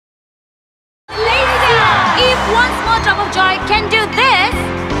Cup of Joy can do this?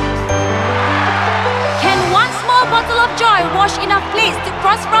 Can one small bottle of Joy wash enough plates to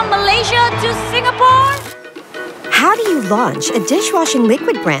cross from Malaysia to Singapore? How do you launch a dishwashing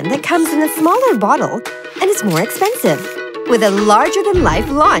liquid brand that comes in a smaller bottle and is more expensive, with a larger-than-life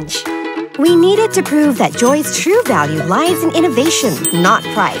launch? We needed to prove that Joy's true value lies in innovation, not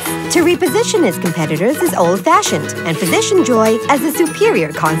price, to reposition its competitors as old-fashioned and position Joy as a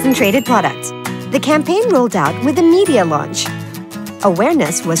superior concentrated product. The campaign rolled out with a media launch.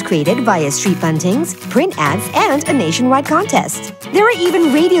 Awareness was created via street buntings, print ads, and a nationwide contest. There were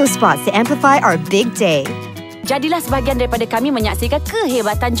even radio spots to amplify our big day. Jadilah sebahagian daripada kami menyaksikan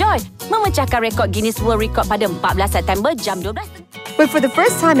kehebatan Joy memecahkan rekod Guinness World Record pada 14 September jam 12. But for the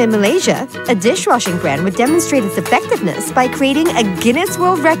first time in Malaysia, a dishwashing brand would demonstrate its effectiveness by creating a Guinness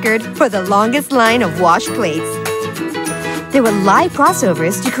World Record for the longest line of washed plates. There were live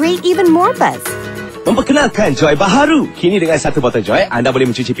crossovers to create even more buzz. Memperkenalkan Joy baharu. Kini dengan satu botol Joy, anda boleh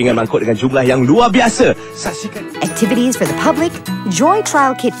mencuci pinggan mangkuk dengan jumlah yang luar biasa. Saksikan Activities for the public, Joy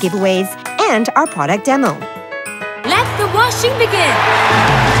trial kit giveaways, and our product demo. Let the washing begin!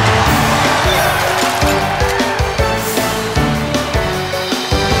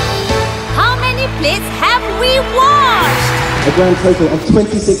 How many plates have we washed? A grand total of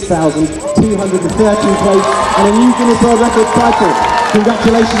 26,213 plates and a new Guinness World Record title.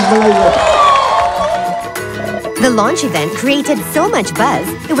 Congratulations, Malaysia. The launch event created so much buzz,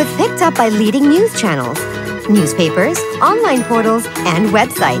 it was picked up by leading news channels, newspapers, online portals, and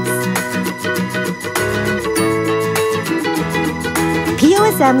websites.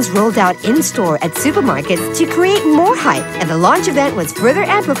 POSMs rolled out in-store at supermarkets to create more hype, and the launch event was further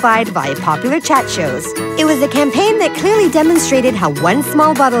amplified via popular chat shows. It was a campaign that clearly demonstrated how one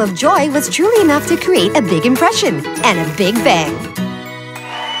small bottle of Joy was truly enough to create a big impression and a big bang.